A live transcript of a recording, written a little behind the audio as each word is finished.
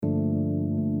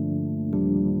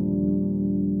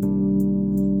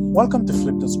Welcome to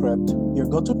Flip the Script, your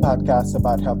go-to podcast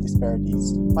about health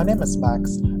disparities. My name is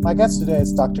Max. My guest today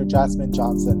is Dr. Jasmine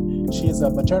Johnson. She is a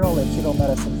maternal and fetal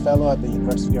medicine fellow at the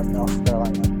University of North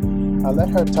Carolina. I'll let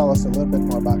her tell us a little bit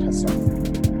more about herself.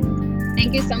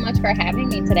 Thank you so much for having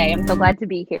me today. I'm so glad to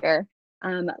be here.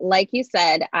 Like you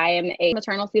said, I am a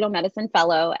maternal fetal medicine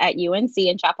fellow at UNC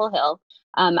in Chapel Hill.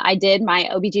 I did my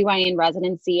OBGYN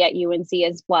residency at UNC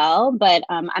as well, but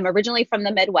I'm originally from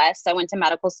the Midwest. I went to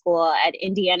medical school at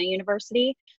Indiana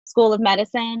University School of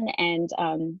Medicine, and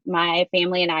my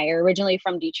family and I are originally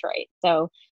from Detroit. So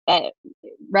that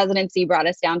residency brought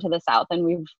us down to the South, and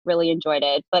we've really enjoyed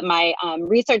it. But my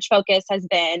research focus has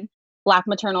been Black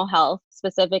maternal health,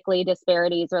 specifically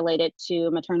disparities related to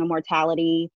maternal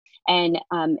mortality and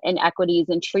inequities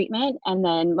in treatment, and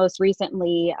then most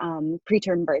recently,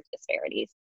 preterm birth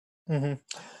disparities. Mm-hmm.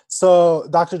 So,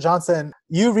 Dr. Johnson,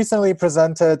 you recently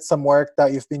presented some work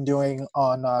that you've been doing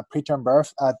on preterm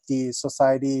birth at the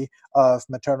Society of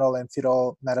Maternal and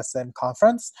Fetal Medicine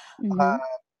conference. Mm-hmm.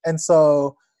 And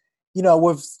so,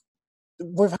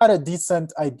 we've had a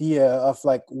decent idea of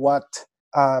like what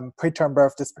preterm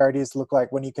birth disparities look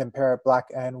like when you compare Black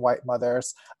and white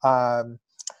mothers.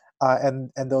 And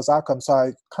those outcomes. So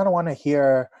I kind of want to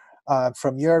hear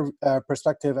from your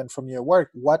perspective and from your work,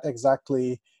 what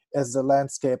exactly is the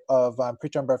landscape of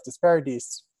preterm birth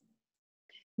disparities?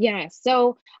 Yeah,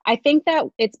 so I think that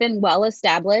it's been well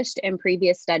established in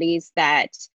previous studies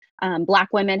that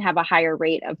Black women have a higher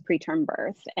rate of preterm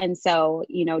birth. And so,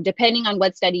 depending on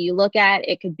what study you look at,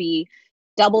 it could be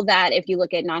double that if you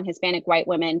look at non-Hispanic white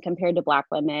women compared to Black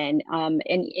women, and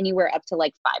anywhere up to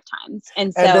like 5 times.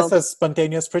 And so this is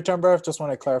spontaneous preterm birth, just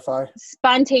want to clarify.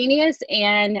 Spontaneous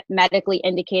and medically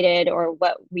indicated, or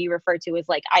what we refer to as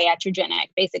like iatrogenic,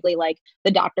 basically like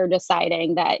the doctor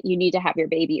deciding that you need to have your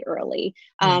baby early.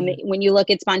 When you look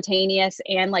at spontaneous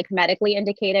and like medically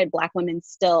indicated, Black women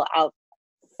still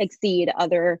exceed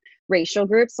other racial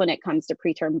groups when it comes to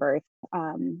preterm birth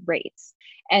rates.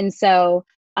 And so,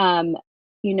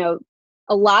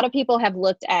 a lot of people have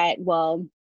looked at, well,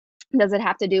 does it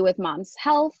have to do with mom's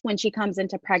health when she comes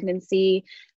into pregnancy?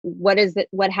 What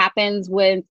happens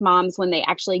with moms when they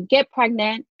actually get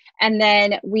pregnant? And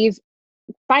then we've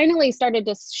finally started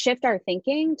to shift our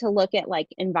thinking to look at like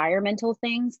environmental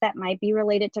things that might be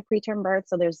related to preterm birth.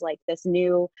 So there's like this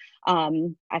new,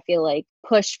 I feel like,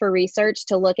 push for research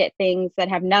to look at things that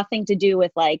have nothing to do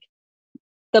with like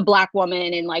the Black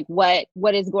woman and like what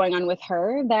is going on with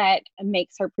her that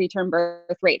makes her preterm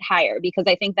birth rate higher. Because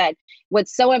I think that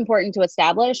what's so important to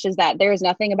establish is that there is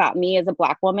nothing about me as a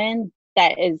Black woman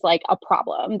that is like a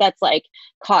problem that's like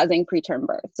causing preterm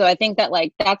birth. So I think that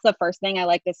like that's the first thing I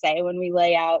like to say when we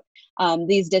lay out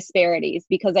these disparities,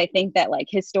 because I think that like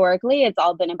historically it's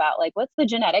all been about like what's the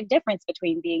genetic difference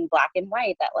between being Black and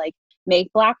white that like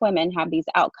make Black women have these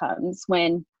outcomes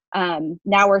when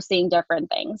now we're seeing different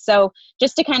things. So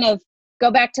just to kind of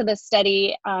go back to the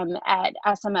study at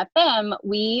SMFM,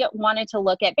 we wanted to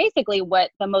look at basically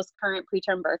what the most current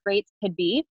preterm birth rates could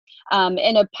be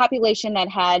in a population that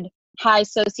had high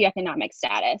socioeconomic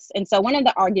status. And so one of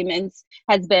the arguments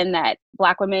has been that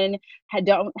Black women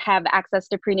don't have access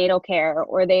to prenatal care,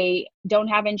 or they don't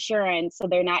have insurance, so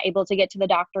they're not able to get to the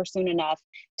doctor soon enough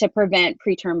to prevent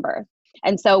preterm birth.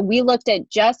 And so we looked at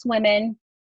just women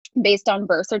based on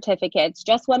birth certificates,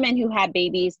 just women who had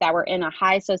babies that were in a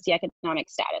high socioeconomic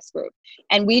status group.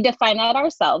 And we define that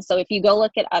ourselves. So if you go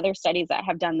look at other studies that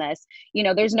have done this,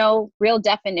 there's no real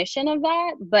definition of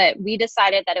that, but we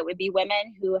decided that it would be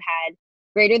women who had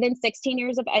greater than 16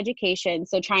 years of education.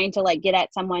 So trying to like get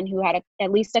at someone who had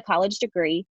at least a college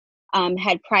degree,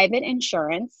 had private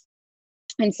insurance,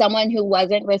 and someone who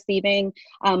wasn't receiving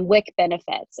WIC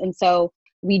benefits. And so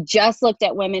we just looked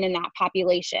at women in that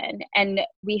population, and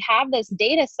we have this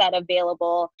data set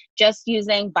available just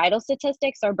using vital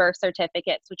statistics or birth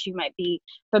certificates, which you might be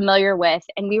familiar with.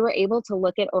 And we were able to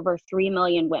look at over 3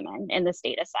 million women in this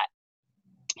data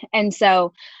set. And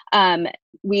so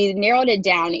we narrowed it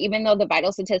down. Even though the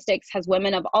vital statistics has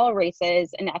women of all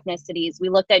races and ethnicities, we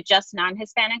looked at just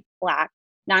non-Hispanic Black,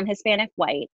 non-Hispanic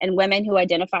white, and women who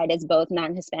identified as both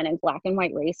non-Hispanic Black and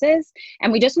white races.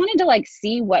 And we just wanted to like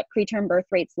see what preterm birth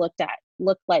rates looked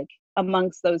like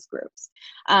amongst those groups.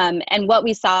 And what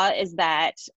we saw is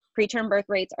that preterm birth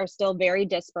rates are still very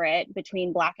disparate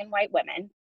between Black and white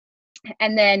women.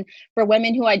 And then for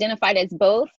women who identified as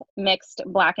both mixed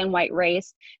Black and white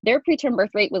race, their preterm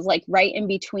birth rate was like right in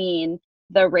between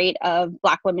the rate of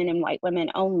Black women and white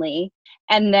women only.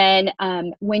 And then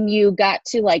when you got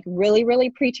to like really,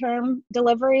 really preterm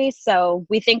delivery, so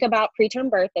we think about preterm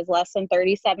birth as less than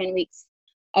 37 weeks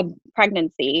of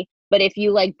pregnancy. But if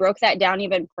you like broke that down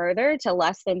even further to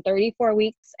less than 34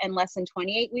 weeks and less than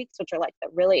 28 weeks, which are like the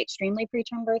really extremely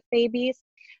preterm birth babies,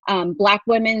 Black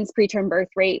women's preterm birth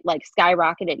rate like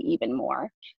skyrocketed even more.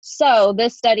 So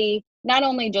this study not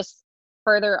only just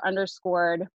further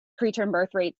underscored preterm birth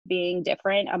rates being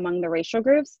different among the racial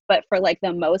groups, but for like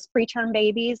the most preterm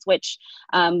babies, which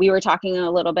we were talking a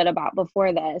little bit about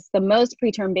before this, the most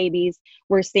preterm babies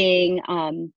we're seeing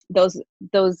those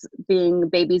being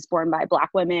babies born by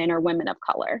Black women or women of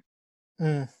color.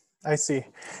 I see.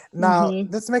 Now,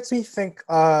 this makes me think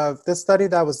of this study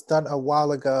that was done a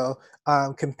while ago,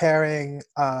 comparing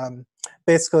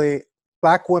basically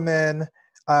Black women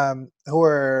who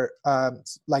are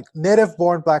like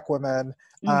native-born Black women,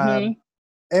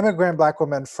 immigrant Black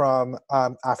women from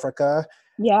Africa,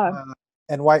 Yeah.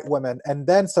 and white women. And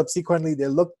then subsequently, they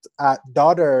looked at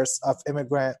daughters of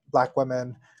immigrant Black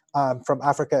women from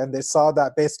Africa, and they saw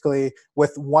that basically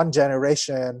with one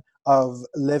generation of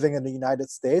living in the United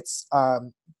States,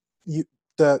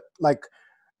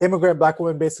 immigrant Black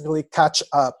women basically catch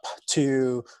up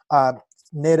to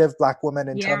native Black women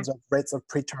in terms of rates of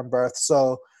preterm birth.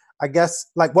 So I guess,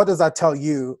 like, what does that tell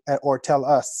you or tell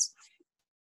us?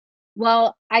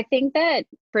 Well, I think that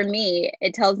for me,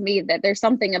 it tells me that there's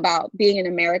something about being in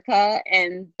America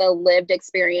and the lived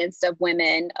experience of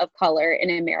women of color in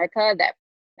America that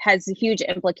has huge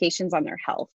implications on their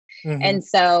health. And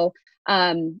so,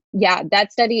 that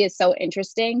study is so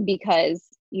interesting because,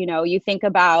 you think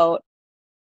about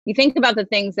the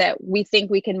things that we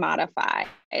think we can modify.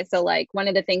 So like one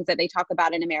of the things that they talk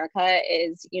about in America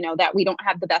is, that we don't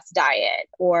have the best diet,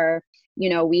 or,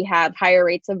 we have higher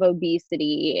rates of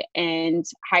obesity and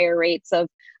higher rates of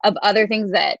other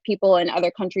things that people in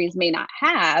other countries may not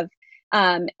have.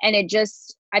 And it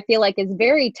just, I feel like is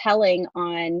very telling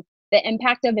on the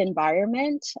impact of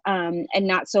environment, and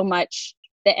not so much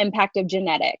the impact of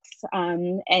genetics,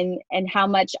 and how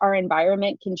much our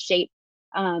environment can shape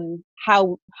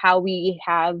how we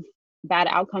have bad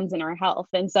outcomes in our health.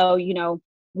 And so,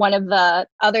 one of the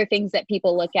other things that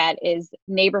people look at is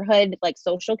neighborhood, like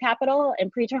social capital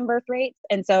and preterm birth rates.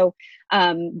 And so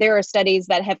there are studies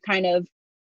that have kind of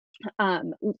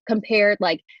compared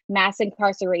like mass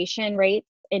incarceration rates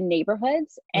in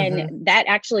neighborhoods, and that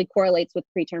actually correlates with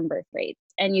preterm birth rates.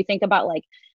 And you think about like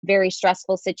very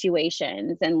stressful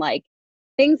situations and like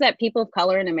things that people of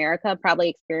color in America probably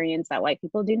experience that white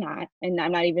people do not. And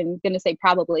I'm not even going to say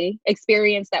probably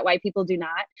experience that white people do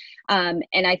not.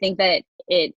 And I think that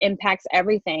it impacts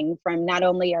everything from not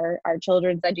only our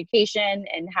children's education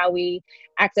and how we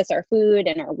access our food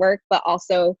and our work, but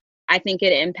also I think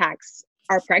it impacts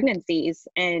our pregnancies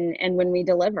and when we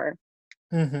deliver.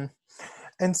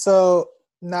 And so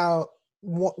now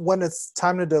when it's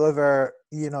time to deliver,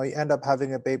 you end up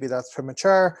having a baby that's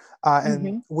premature.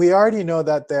 And we already know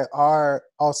that there are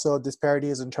also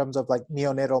disparities in terms of like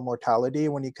neonatal mortality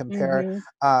when you compare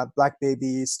Black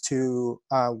babies to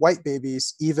white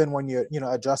babies, even when you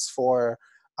adjust for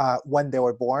when they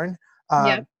were born.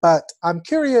 But I'm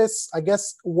curious, I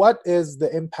guess, what is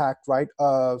the impact, right,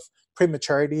 of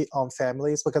prematurity on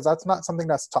families? Because that's not something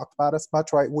that's talked about as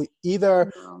much, right? We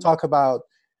either talk about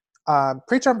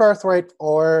preterm birth rate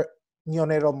or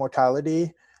neonatal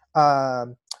mortality,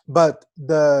 but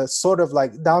the sort of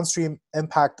like downstream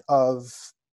impact of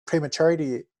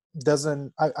prematurity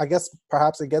doesn't, I guess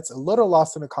perhaps it gets a little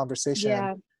lost in the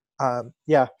conversation.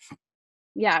 Yeah,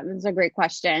 that's a great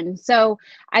question. So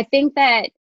I think that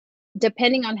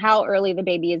depending on how early the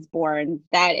baby is born,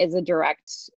 that is a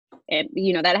direct,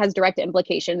 that has direct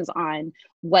implications on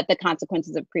what the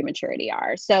consequences of prematurity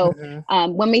are. So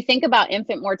when we think about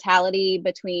infant mortality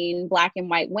between Black and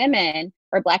white women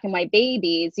or Black and white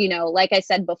babies, like I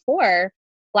said before,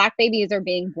 Black babies are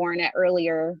being born at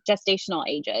earlier gestational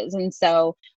ages. And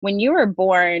so when you were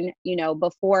born,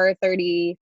 before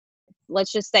 30,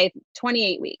 let's just say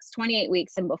 28 weeks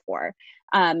and before,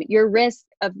 your risk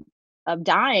of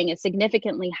dying is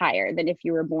significantly higher than if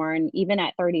you were born even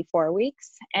at 34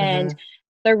 weeks. And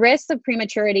the risks of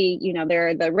prematurity, there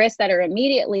are the risks that are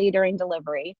immediately during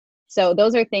delivery. So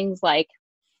those are things like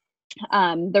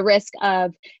the risk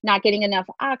of not getting enough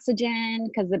oxygen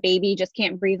because the baby just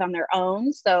can't breathe on their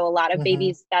own. So a lot of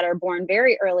babies that are born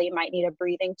very early might need a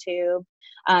breathing tube,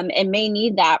 and may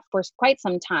need that for quite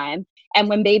some time. And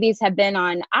when babies have been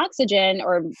on oxygen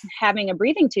or having a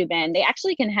breathing tube in, they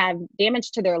actually can have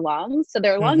damage to their lungs. So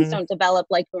their lungs don't develop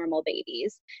like normal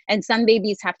babies. And some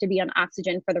babies have to be on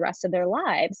oxygen for the rest of their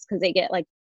lives because they get like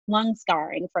lung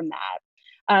scarring from that.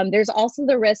 There's also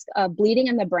the risk of bleeding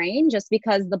in the brain just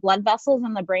because the blood vessels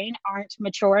in the brain aren't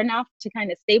mature enough to kind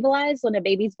of stabilize when a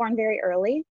baby's born very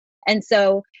early. And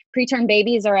so preterm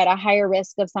babies are at a higher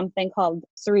risk of something called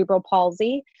cerebral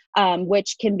palsy,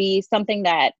 which can be something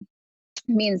that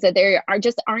means that they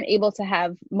aren't able to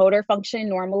have motor function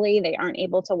normally. They aren't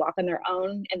able to walk on their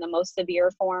own in the most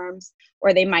severe forms,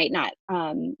 or they might not,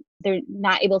 they're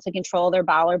not able to control their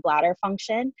bowel or bladder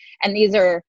function. And these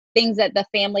are things that the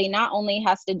family not only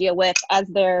has to deal with as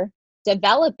they're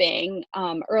developing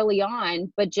early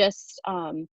on, but just,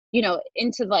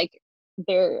 into like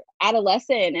their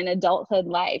adolescent and adulthood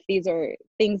life. These are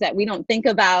things that we don't think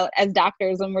about as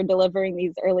doctors when we're delivering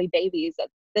these early babies.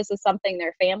 This is something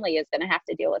their family is going to have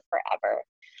to deal with forever.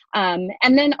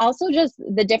 And then also just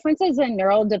the differences in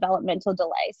neurodevelopmental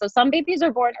delay. So some babies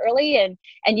are born early and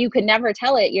you could never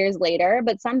tell it years later,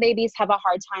 but some babies have a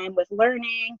hard time with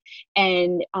learning,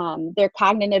 and their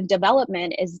cognitive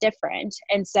development is different.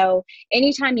 And so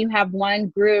anytime you have one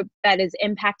group that is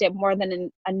impacted more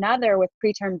than another with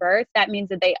preterm birth, that means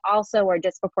that they also are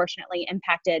disproportionately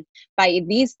impacted by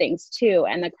these things too,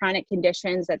 and the chronic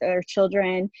conditions that their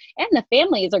children and the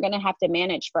families are going to have to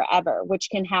manage forever, which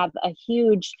can have a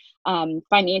huge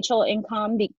financial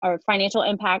income or financial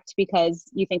impact, because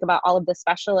you think about all of the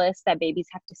specialists that babies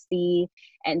have to see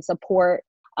and support.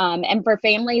 And for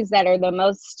families that are the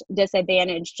most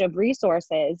disadvantaged of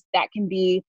resources, that can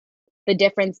be the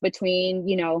difference between,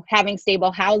 having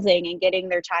stable housing and getting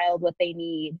their child what they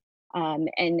need.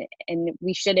 And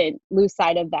we shouldn't lose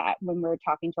sight of that when we're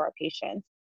talking to our patients.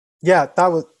 Yeah,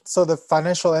 so the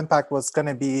financial impact was going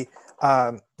to be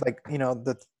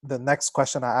the next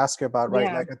question I ask you about, right?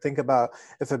 Yeah. Like I think about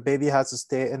if a baby has to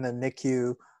stay in the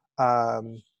NICU,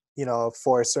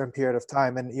 for a certain period of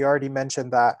time. And you already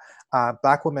mentioned that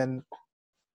Black women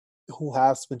who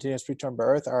have spontaneous preterm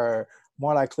birth are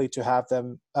more likely to have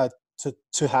them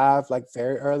to have like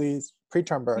very early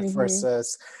preterm birth Mm-hmm.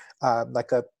 versus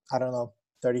like a, I don't know,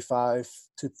 35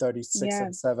 to 36 Yeah.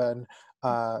 and 7.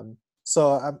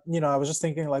 So, I was just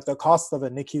thinking like the cost of a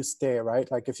NICU stay,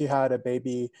 right? Like if you had a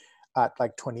baby at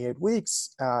like 28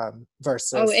 weeks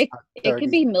versus It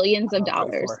could be millions of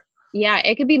dollars. 34. Yeah,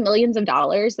 it could be millions of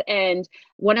dollars. And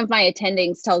one of my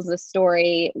attendings tells the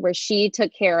story where she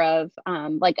took care of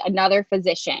like another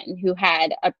physician who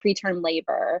had a preterm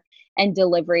labor and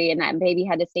delivery, and that baby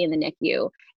had to stay in the NICU.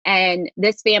 And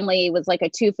this family was like a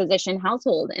 2-physician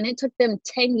household, and it took them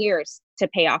 10 years to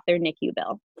pay off their NICU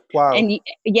bill. Wow. And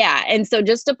yeah, and so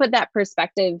just to put that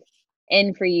perspective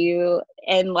in for you,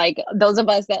 and like those of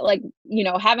us that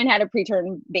haven't had a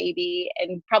preterm baby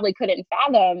and probably couldn't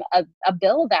fathom a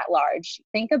bill that large,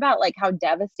 think about like how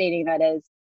devastating that is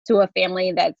to a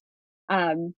family that's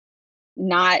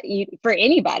not for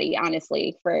anybody,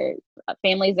 honestly, for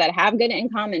families that have good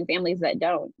income and families that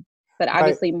don't, but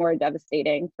obviously more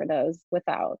devastating for those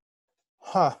without.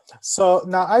 Huh. So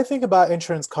now I think about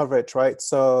insurance coverage, right?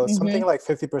 So Mm-hmm. something like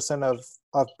 50%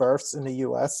 of births in the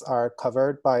US are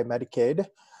covered by Medicaid.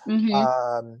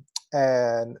 Mm-hmm.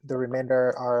 And the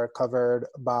remainder are covered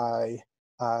by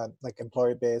like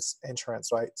employer-based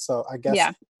insurance, right? So I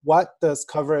guess what does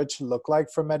coverage look like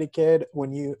for Medicaid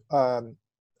when you,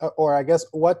 or I guess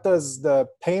what does the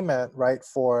payment, right,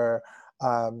 for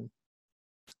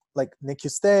like NICU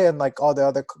stay and like all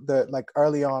the like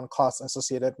early on costs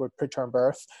associated with preterm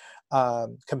birth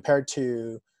compared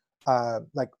to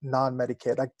like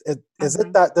non-Medicaid? Like is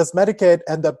it that, does Medicaid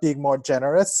end up being more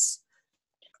generous?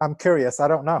 I'm curious. I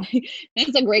don't know.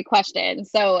 That's a great question.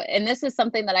 So, and this is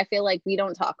something that I feel like we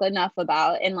don't talk enough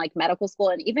about in like medical school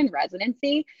and even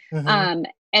residency, Mm-hmm.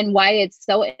 and why it's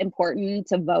so important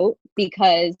to vote,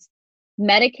 because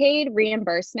Medicaid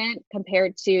reimbursement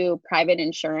compared to private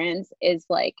insurance is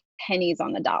like pennies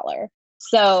on the dollar.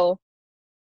 So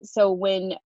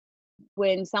when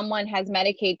someone has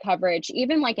Medicaid coverage,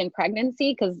 even like in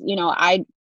pregnancy, because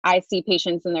I see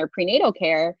patients in their prenatal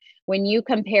care, when you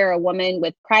compare a woman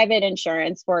with private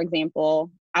insurance, for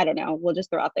example, I don't know, we'll just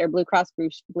throw out there Blue Cross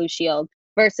Blue Shield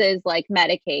versus like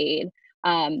Medicaid,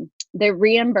 the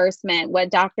reimbursement, what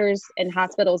doctors and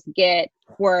hospitals get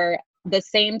for the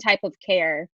same type of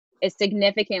care is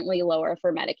significantly lower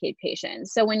for Medicaid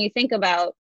patients. So when you think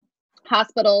about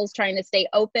hospitals trying to stay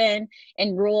open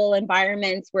in rural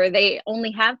environments where they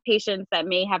only have patients that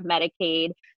may have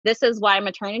Medicaid, this is why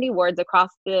maternity wards across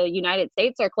the United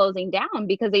States are closing down,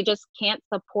 because they just can't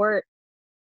support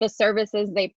the services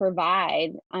they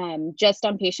provide just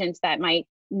on patients that might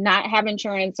not have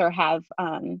insurance or have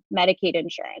Medicaid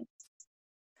insurance.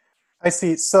 I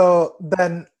see. So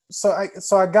then, so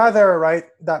I gather, right,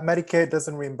 that Medicaid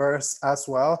doesn't reimburse as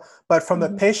well, but from the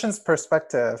patient's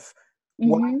perspective,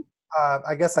 what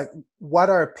I guess like what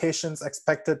are patients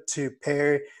expected to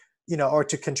pay, or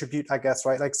to contribute, I guess,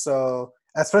 right? Like, so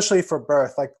especially for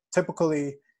birth, like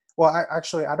typically Well,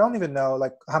 I don't even know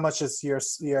like how much is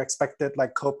your expected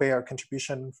like copay or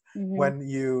contribution Mhm. when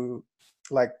you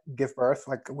like give birth.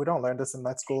 Like we don't learn this in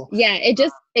med school. Yeah, it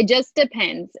just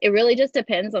depends. It really just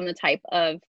depends on the type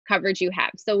of coverage you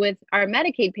have. So with our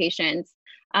Medicaid patients,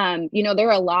 there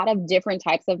are a lot of different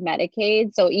types of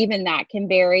Medicaid. So even that can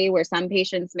vary where some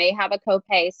patients may have a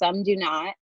copay, some do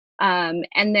not.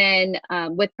 And then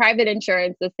with private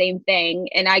insurance, the same thing.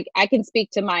 And I can speak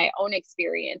to my own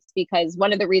experience because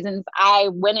one of the reasons I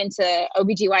went into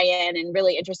OBGYN and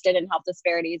really interested in health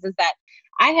disparities is that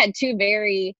I had two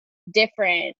very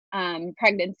different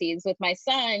pregnancies with my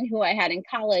son, who I had in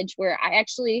college, where I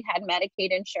actually had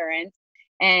Medicaid insurance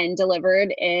and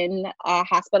delivered in a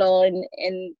hospital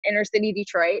in inner city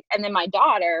Detroit. And then my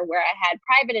daughter, where I had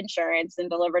private insurance and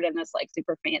delivered in this like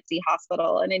super fancy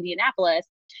hospital in Indianapolis.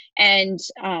 And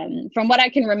from what I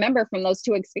can remember from those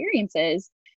two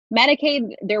experiences,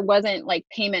 Medicaid, there wasn't like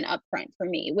payment upfront for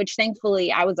me, which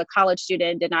thankfully I was a college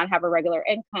student, did not have a regular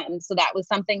income. So that was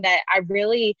something that I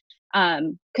really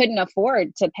couldn't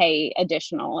afford to pay for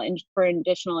additional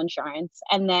insurance.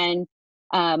 And then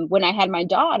when I had my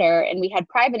daughter and we had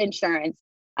private insurance,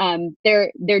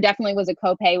 there definitely was a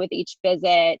copay with each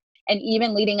visit. And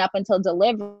even leading up until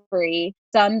delivery,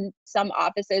 some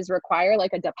offices require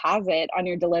like a deposit on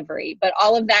your delivery. But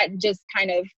all of that just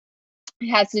kind of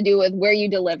has to do with where you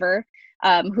deliver,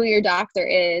 who your doctor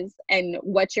is, and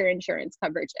what your insurance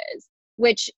coverage is,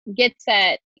 which gets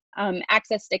at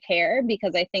access to care.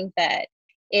 Because I think that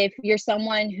if you're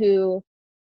someone who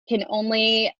can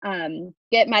only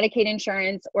get Medicaid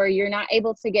insurance, or you're not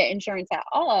able to get insurance at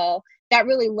all, that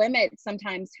really limits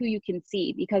sometimes who you can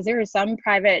see, because there are some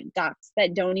private docs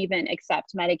that don't even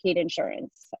accept Medicaid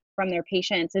insurance from their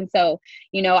patients. And so,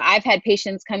 I've had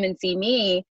patients come and see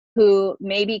me who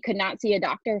maybe could not see a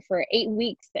doctor for 8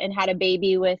 weeks and had a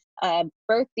baby with a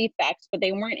birth defect, but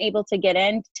they weren't able to get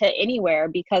into anywhere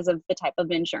because of the type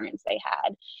of insurance they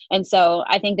had. And so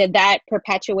I think that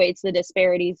perpetuates the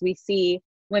disparities we see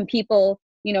when people,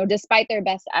 despite their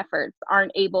best efforts,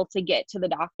 aren't able to get to the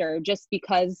doctor just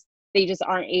because they just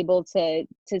aren't able to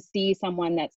see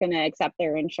someone that's going to accept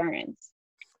their insurance.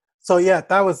 So yeah,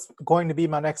 that was going to be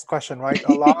my next question, right?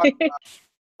 A lot.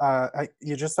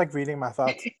 You're just like reading my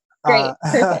thoughts. Great.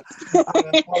 Perfect.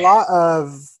 A lot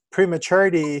of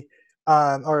prematurity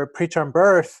or preterm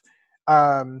birth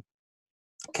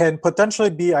can potentially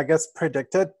be, I guess,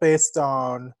 predicted based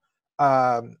on,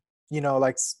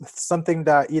 like something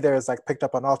that either is like picked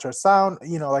up on ultrasound,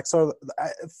 like sort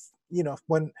of,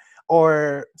 when,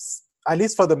 or at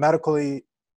least for the medically,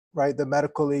 right, the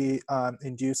medically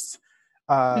induced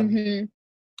hmm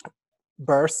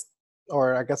birth,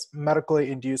 or I guess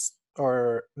medically induced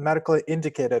or medically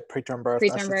indicated preterm birth, I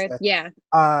Preterm should birth. say.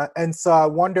 Yeah. And so I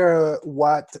wonder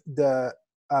what the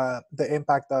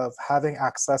impact of having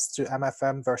access to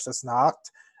MFM versus not,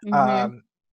 hmm um,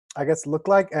 I guess, look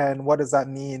like, and what does that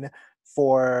mean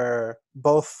for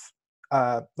both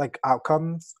like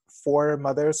outcomes for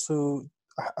mothers who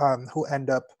end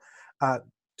up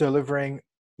delivering,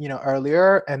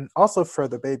 earlier, and also for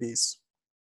the babies.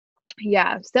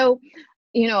 Yeah. So,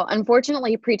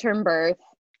 unfortunately, preterm birth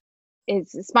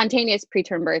is spontaneous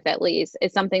preterm birth, at least,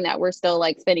 is something that we're still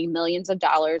like spending millions of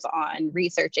dollars on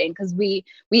researching, because we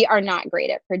are not great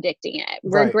at predicting it.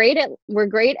 Right. We're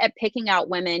great at picking out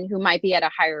women who might be at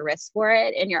a higher risk for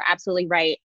it. And you're absolutely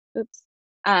right. Oops.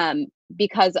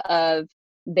 Because of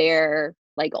their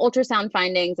like ultrasound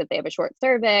findings, if they have a short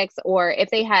cervix, or if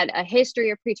they had a history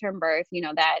of preterm birth,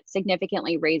 that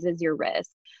significantly raises your risk.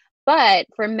 But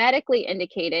for medically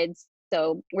indicated,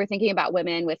 so we're thinking about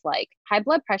women with like high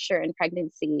blood pressure in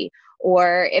pregnancy,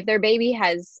 or if their baby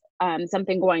has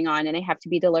something going on and they have to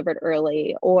be delivered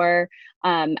early, or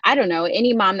I don't know,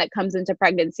 any mom that comes into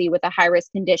pregnancy with a high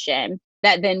risk condition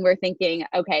that then we're thinking,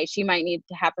 okay, she might need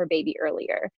to have her baby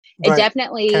earlier. Right.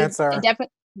 Cancer.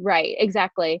 Right,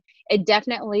 exactly. It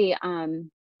definitely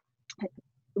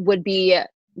would be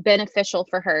beneficial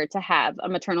for her to have a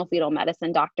maternal fetal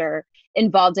medicine doctor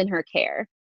involved in her care.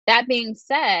 That being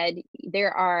said,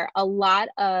 there are a lot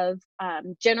of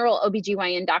general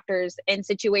OBGYN doctors in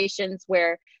situations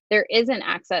where there isn't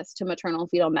access to maternal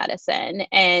fetal medicine.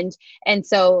 And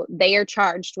so they are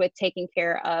charged with taking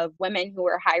care of women who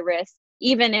are high risk,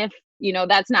 even if,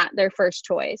 that's not their first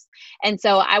choice. And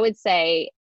so I would say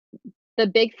the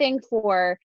big thing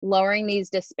for lowering these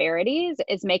disparities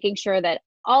is making sure that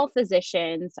all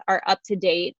physicians are up to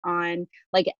date on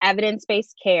like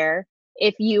evidence-based care,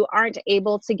 if you aren't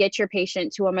able to get your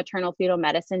patient to a maternal fetal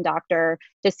medicine doctor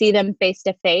to see them face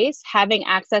to face, having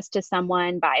access to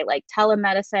someone by like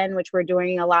telemedicine, which we're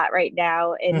doing a lot right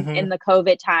now in the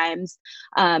COVID times,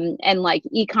 and like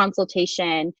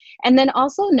e-consultation, and then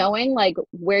also knowing like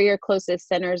where your closest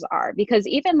centers are, because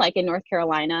even like in North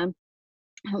Carolina,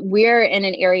 we're in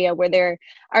an area where there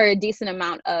are a decent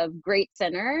amount of great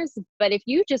centers, but if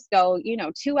you just go,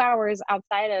 2 hours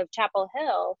outside of Chapel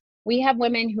Hill, we have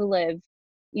women who live,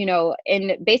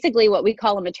 in basically what we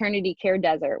call a maternity care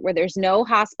desert, where there's no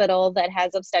hospital that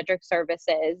has obstetric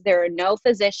services. There are no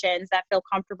physicians that feel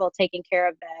comfortable taking care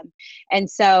of them. And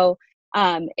so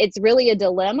it's really a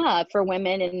dilemma for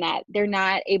women in that they're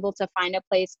not able to find a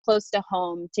place close to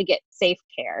home to get safe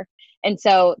care. And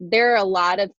so there are a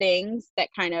lot of things that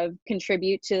kind of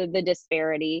contribute to the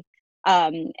disparity.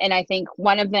 And I think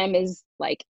one of them is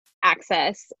like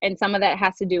access. And some of that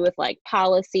has to do with like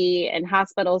policy and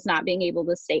hospitals not being able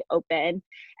to stay open.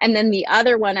 And then the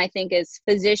other one I think is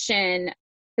physician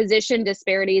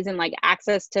disparities and like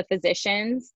access to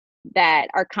physicians that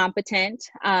are competent.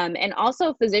 And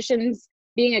also physicians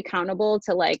being accountable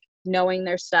to like knowing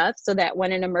their stuff, so that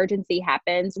when an emergency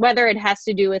happens, whether it has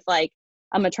to do with like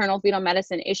a maternal fetal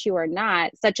medicine issue or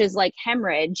not, such as like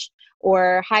hemorrhage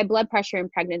or high blood pressure in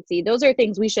pregnancy, those are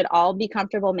things we should all be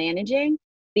comfortable managing,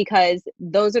 because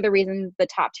those are the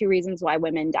top two reasons why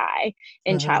women die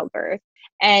in childbirth.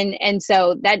 And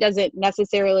so that doesn't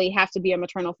necessarily have to be a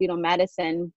maternal fetal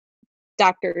medicine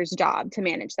doctor's job to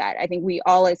manage that. I think we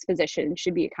all as physicians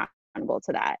should be accountable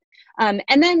to that.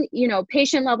 And then,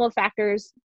 patient level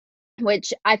factors,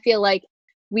 which I feel like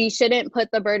we shouldn't put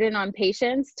the burden on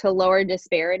patients to lower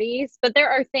disparities, but there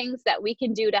are things that we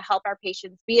can do to help our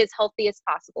patients be as healthy as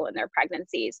possible in their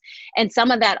pregnancies. And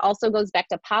some of that also goes back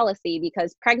to policy,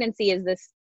 because pregnancy is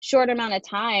this short amount of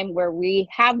time where we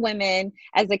have women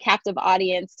as a captive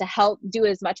audience to help do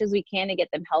as much as we can to get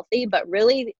them healthy. But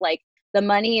really, like, the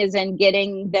money is in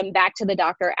getting them back to the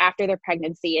doctor after their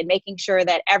pregnancy and making sure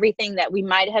that everything that we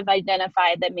might have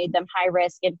identified that made them high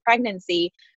risk in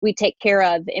pregnancy, we take care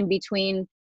of in between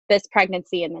this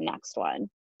pregnancy and the next one.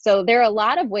 So there are a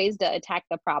lot of ways to attack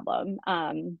the problem.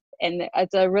 And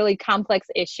it's a really complex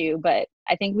issue, but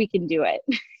I think we can do it.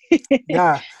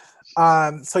 Yeah.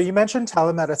 So you mentioned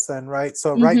telemedicine, right?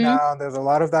 So right now there's a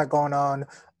lot of that going on.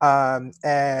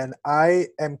 And I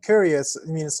am curious,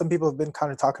 I mean, some people have been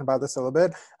kind of talking about this a little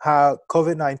bit, how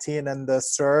COVID-19 and the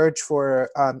surge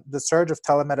of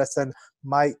telemedicine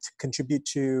might contribute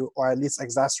to, or at least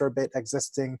exacerbate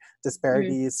existing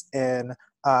disparities in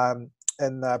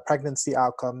pregnancy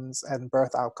outcomes and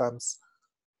birth outcomes.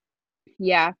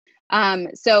 Yeah.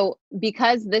 So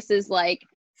because this is like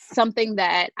something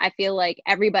that I feel like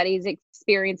everybody's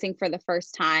experiencing for the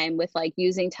first time with like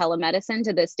using telemedicine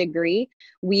to this degree,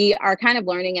 we are kind of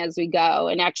learning as we go.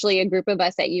 And actually a group of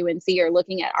us at UNC are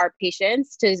looking at our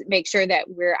patients to make sure that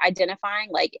we're identifying,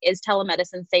 like, is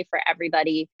telemedicine safe for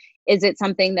everybody? Is it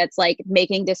something that's like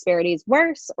making disparities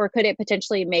worse, or could it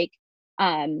potentially make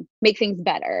things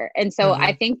better? And so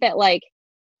I think that like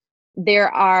there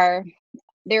are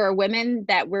women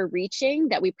that we're reaching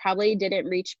that we probably didn't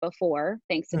reach before,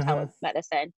 thanks to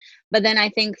telemedicine. But then I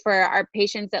think for our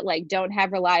patients that like don't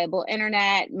have reliable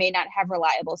internet, may not have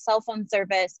reliable cell phone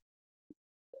service,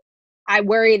 I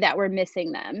worry that we're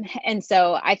missing them. And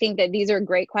so I think that these are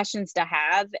great questions to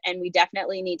have, and we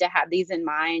definitely need to have these in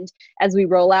mind as we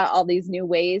roll out all these new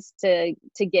ways to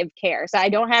give care. So I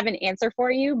don't have an answer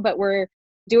for you, but we're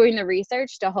doing the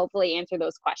research to hopefully answer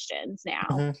those questions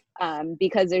now,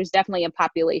 because there's definitely a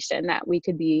population that we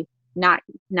could be not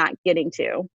getting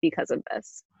to because of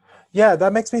this. Yeah,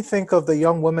 that makes me think of the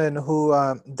young woman who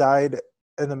died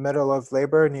in the middle of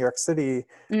labor in New York City,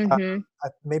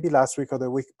 maybe last week or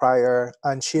the week prior,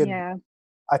 and she had,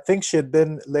 I think she had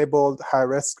been labeled high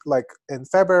risk like in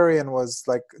February and was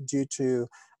like due to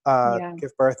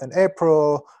give birth in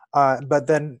April, but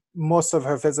then most of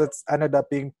her visits ended up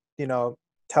being,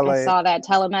 I saw that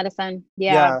telemedicine.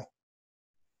 Yeah.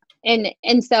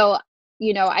 And so,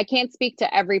 I can't speak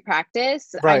to every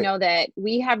practice. Right. I know that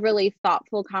we have really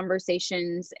thoughtful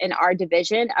conversations in our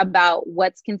division about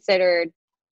what's considered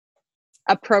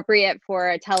appropriate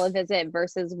for a televisit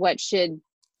versus what should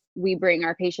we bring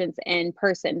our patients in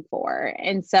person for.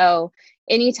 And so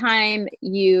anytime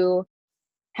you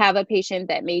have a patient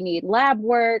that may need lab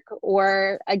work,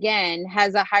 or again,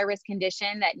 has a high risk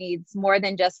condition that needs more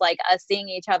than just like us seeing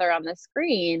each other on the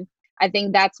screen, I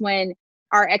think that's when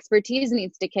our expertise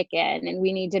needs to kick in, and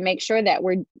we need to make sure that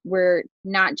we're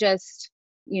not just,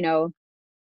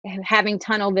 having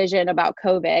tunnel vision about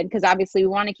COVID, because obviously we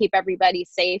want to keep everybody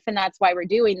safe and that's why we're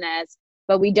doing this,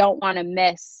 but we don't want to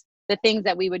miss the things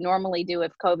that we would normally do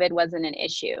if COVID wasn't an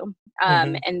issue.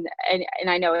 Mm-hmm. And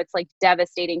I know it's like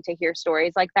devastating to hear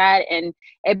stories like that. And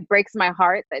it breaks my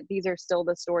heart that these are still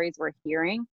the stories we're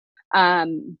hearing.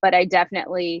 But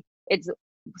it's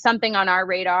something on our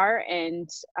radar, and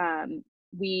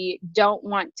we don't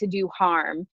want to do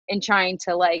harm in trying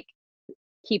to like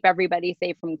keep everybody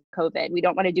safe from COVID. We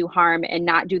don't want to do harm and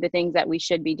not do the things that we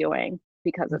should be doing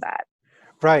because of that.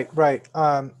 Right.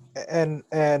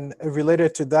 And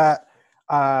related to that,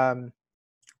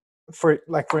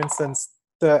 for instance,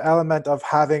 the element of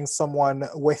having someone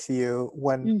with you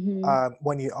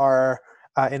when you are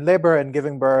in labor and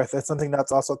giving birth, it's something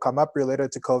that's also come up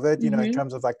related to COVID, in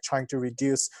terms of like trying to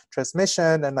reduce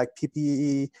transmission and like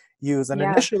PPE use. And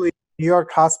initially, New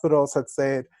York hospitals had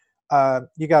said,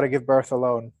 you got to give birth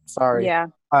alone. Sorry. Yeah.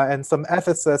 And some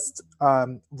ethicists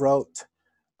wrote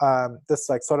this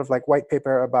like sort of like white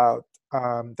paper about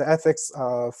the ethics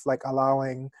of like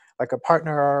allowing like a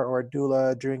partner or a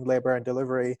doula during labor and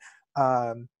delivery.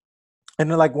 And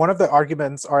then, like, one of the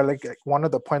arguments, or like one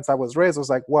of the points that was raised was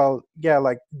like, well, yeah,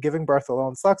 like giving birth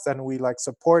alone sucks, and we like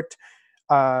support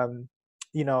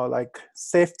like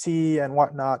safety and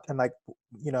whatnot, and like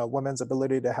women's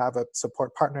ability to have a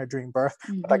support partner during birth.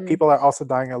 But like people are also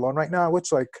dying alone right now,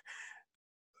 which like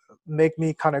make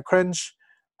me kind of cringe.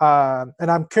 And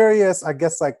I'm curious, I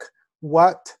guess, like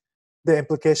what the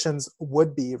implications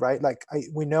would be, right? Like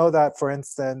we know that, for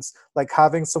instance, like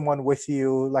having someone with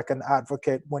you, like an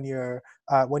advocate when you're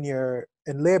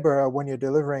in labor or when you're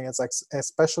delivering, is like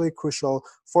especially crucial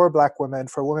for Black women,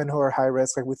 for women who are high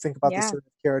risk. Like we think about the story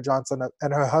of Kara Johnson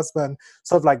and her husband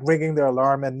sort of like ringing their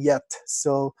alarm, and yet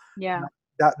still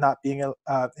that not being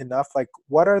enough. Like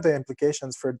what are the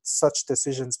implications for such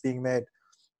decisions being made?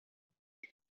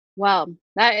 Well,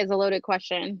 that is a loaded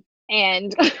question.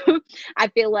 And I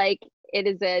feel like it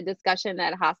is a discussion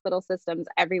that hospital systems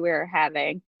everywhere are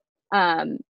having.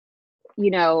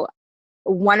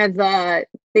 One of the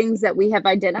things that we have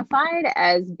identified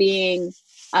as being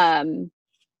on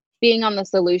the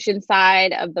solution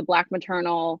side of the Black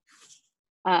maternal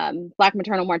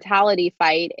mortality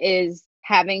fight is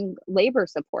having labor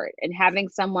support and having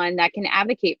someone that can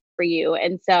advocate for you.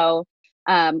 And so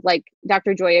like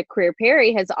Dr. Joya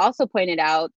Career-Perry has also pointed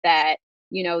out that,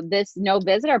 this no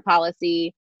visitor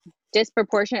policy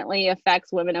disproportionately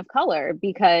affects women of color,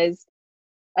 because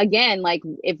again, like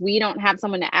if we don't have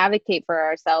someone to advocate for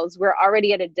ourselves, we're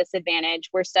already at a disadvantage,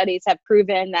 where studies have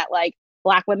proven that like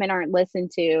Black women aren't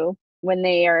listened to when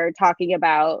they are talking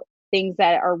about things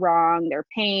that are wrong, their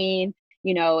pain,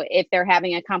 if they're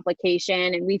having a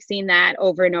complication. And we've seen that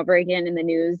over and over again in the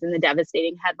news and the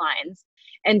devastating headlines.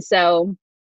 And so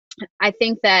I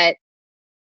think that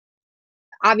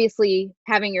obviously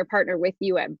having your partner with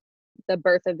you at the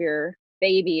birth of your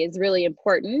baby is really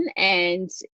important,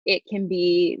 and it can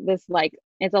be this like,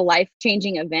 it's a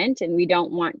life-changing event, and we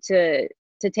don't want to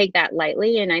take that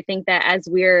lightly. And I think that as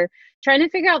we're trying to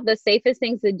figure out the safest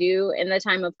things to do in the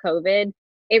time of COVID,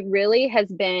 it really has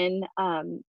been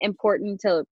important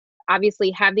to obviously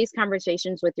have these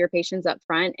conversations with your patients up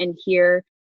front and hear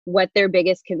what their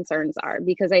biggest concerns are.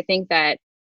 Because I think that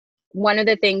one of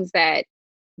the things that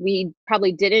we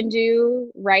probably didn't do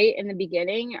right in the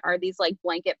beginning are these like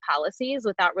blanket policies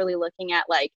without really looking at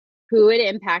like who it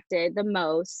impacted the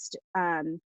most,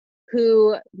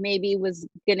 who maybe was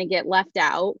going to get left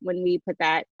out when we put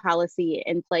that policy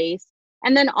in place.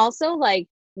 And then also like,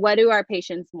 what do our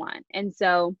patients want? And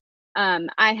so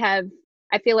I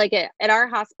feel like at our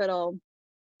hospital,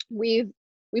 we've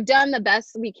done the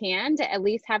best we can to at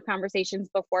least have conversations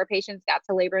before patients got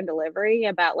to labor and delivery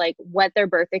about like what their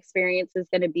birth experience is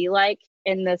going to be like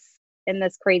in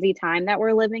this crazy time that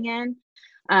we're living in.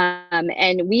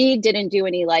 And we didn't do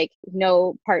any like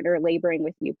no partner laboring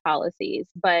with you policies.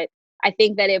 But I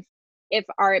think that if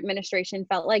our administration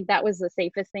felt like that was the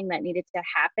safest thing that needed to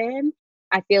happen,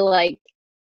 I feel like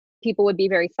people would be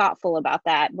very thoughtful about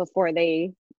that before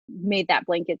they made that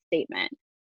blanket statement.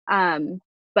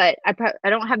 But I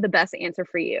don't have the best answer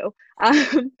for you.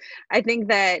 I think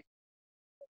that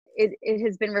it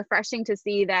has been refreshing to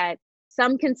see that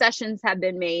some concessions have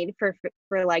been made for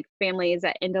like families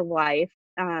at end of life.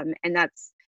 And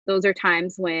those are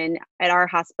times when at our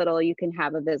hospital you can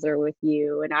have a visitor with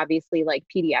you, and obviously like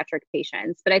pediatric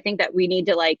patients. But I think that we need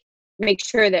to like make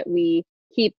sure that we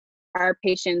keep our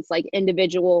patients like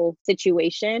individual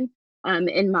situation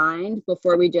in mind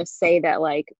before we just say that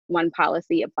like one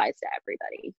policy applies to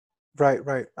everybody.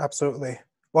 Right. Absolutely.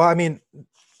 Well, I mean,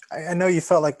 I know you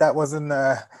felt like that wasn't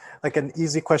like an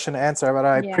easy question to answer, but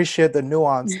I appreciate the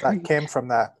nuance that came from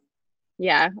that.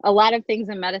 Yeah. A lot of things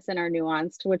in medicine are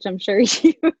nuanced, which I'm sure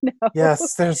you know.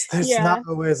 Yes, there's not Yeah.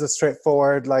 always a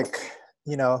straightforward, like,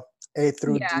 you know, A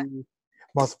through Yeah. D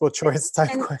multiple choice type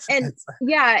question. And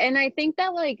yeah, and I think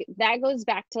that like that goes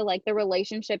back to like the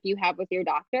relationship you have with your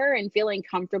doctor and feeling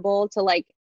comfortable to like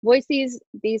voice these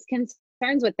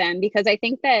concerns with them, because I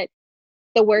think that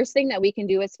the worst thing that we can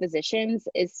do as physicians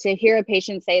is to hear a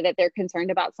patient say that they're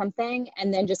concerned about something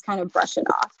and then just kind of brush it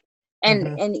off.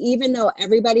 Mhm, And even though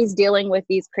everybody's dealing with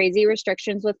these crazy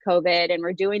restrictions with COVID and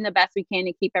we're doing the best we can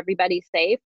to keep everybody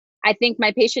safe, I think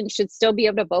my patient should still be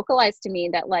able to vocalize to me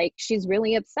that like she's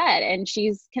really upset and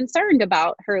she's concerned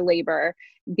about her labor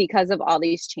because of all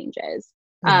these changes.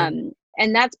 mhm.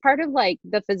 And that's part of like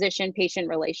the physician patient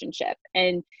relationship.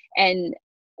 And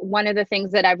one of the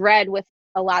things that I've read with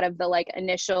a lot of the like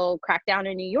initial crackdown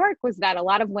in New York was that a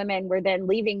lot of women were then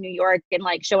leaving New York and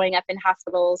like showing up in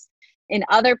hospitals in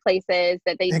other places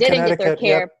that they In didn't get their Connecticut,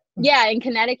 yep. care. Yeah, in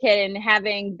Connecticut, and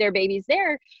having their babies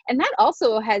there. And that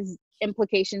also has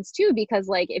implications too, because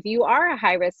like if you are a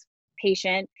high risk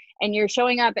patient and you're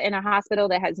showing up in a hospital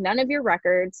that has none of your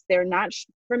records, they're not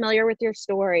familiar with your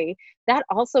story, that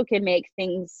also can make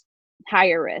things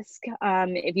higher risk.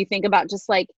 If you think about just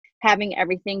like having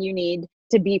everything you need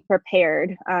to be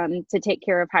prepared to take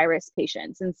care of high risk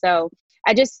patients. And so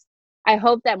I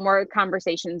hope that more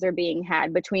conversations are being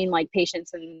had between like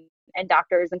patients and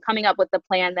doctors and coming up with the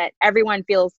plan that everyone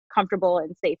feels comfortable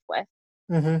and safe with.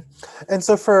 Mhm. And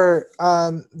so for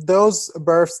those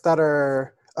births that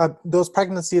are those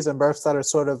pregnancies and births that are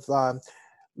sort of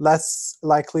less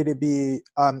likely to be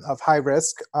of high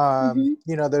risk, Mm-hmm.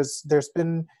 you know, there's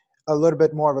been a little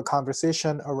bit more of a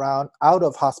conversation around out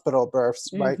of hospital births,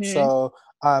 right? Mm-hmm. So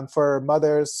for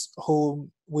mothers who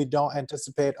we don't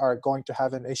anticipate are going to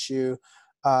have an issue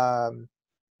um,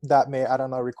 that may, I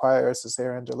don't know, require a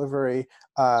cesarean delivery,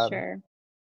 um, Sure.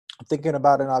 thinking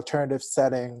about an alternative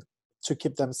setting to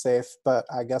keep them safe, but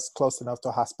I guess close enough to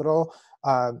a hospital.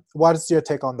 What is your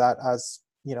take on that as,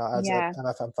 you know, as an Yeah.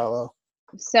 MFM fellow?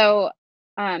 So,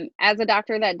 as a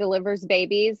doctor that delivers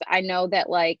babies, I know that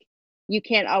like you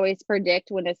can't always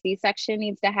predict when a C-section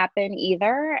needs to happen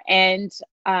either. And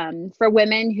for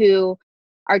women who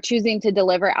are choosing to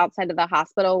deliver outside of the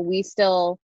hospital, we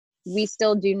still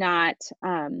do not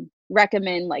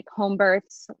recommend like home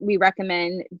births. We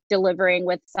recommend delivering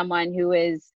with someone who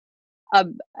is a,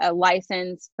 a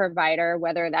licensed provider,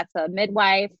 whether that's a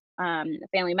midwife, a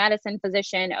family medicine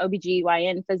physician,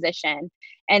 OBGYN physician.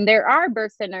 And there are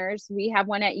birth centers. We have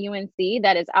one at UNC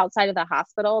that is outside of the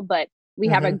hospital, but we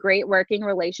have a Hmm. great working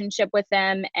relationship with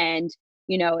them. And,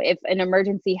 you know, if an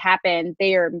emergency happened,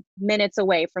 they are minutes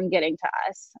away from getting to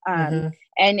us. Hmm.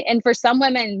 And for some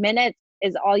women, minutes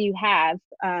is all you have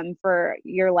for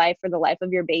your life, for the life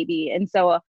of your baby. And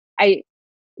so I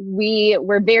we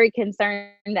were very concerned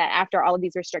that after all of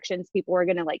these restrictions, people were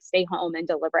going to like stay home and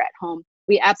deliver at home.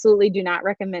 We absolutely do not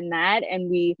recommend that. And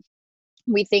we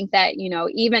think that, you know,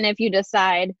 even if you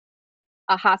decide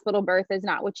a hospital birth is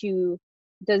not what you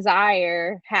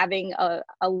desire, having a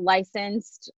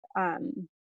licensed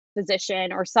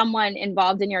physician or someone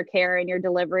involved in your care and your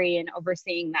delivery and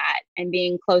overseeing that, and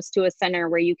being close to a center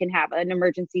where you can have an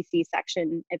emergency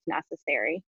C-section if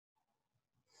necessary.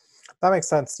 That makes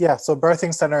sense. Yeah. So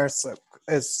birthing centers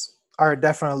are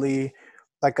definitely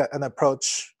like an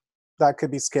approach that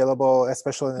could be scalable,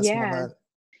 especially in this Yeah, moment.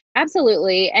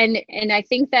 absolutely. And I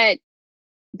think that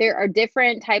there are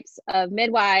different types of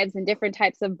midwives and different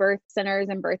types of birth centers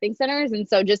and birthing centers. And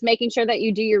so just making sure that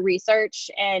you do your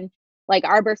research. And like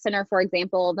our birth center, for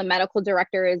example, the medical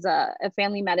director is a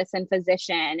family medicine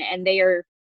physician, and they are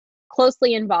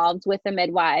closely involved with the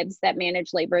midwives that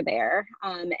manage labor there.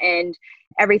 And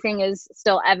everything is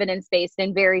still evidence based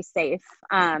and very safe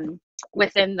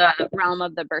within the realm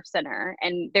of the birth center.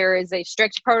 And there is a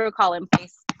strict protocol in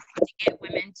place to get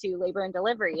women to labor and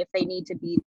delivery if they need to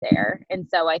be there. And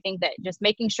so I think that just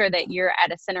making sure that you're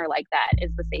at a center like that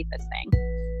is the safest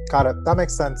thing. Got it. That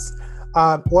makes sense.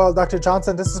 Well, Dr.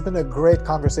 Johnson, this has been a great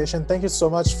conversation. Thank you so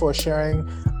much for sharing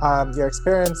your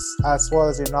experience as well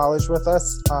as your knowledge with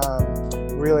us.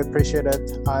 Really appreciate it,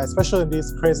 especially in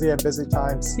these crazy and busy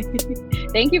times.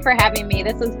 Thank you for having me.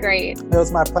 This was great. It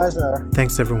was my pleasure.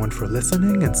 Thanks everyone for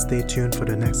listening, and stay tuned for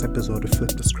the next episode of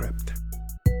Flip the Script.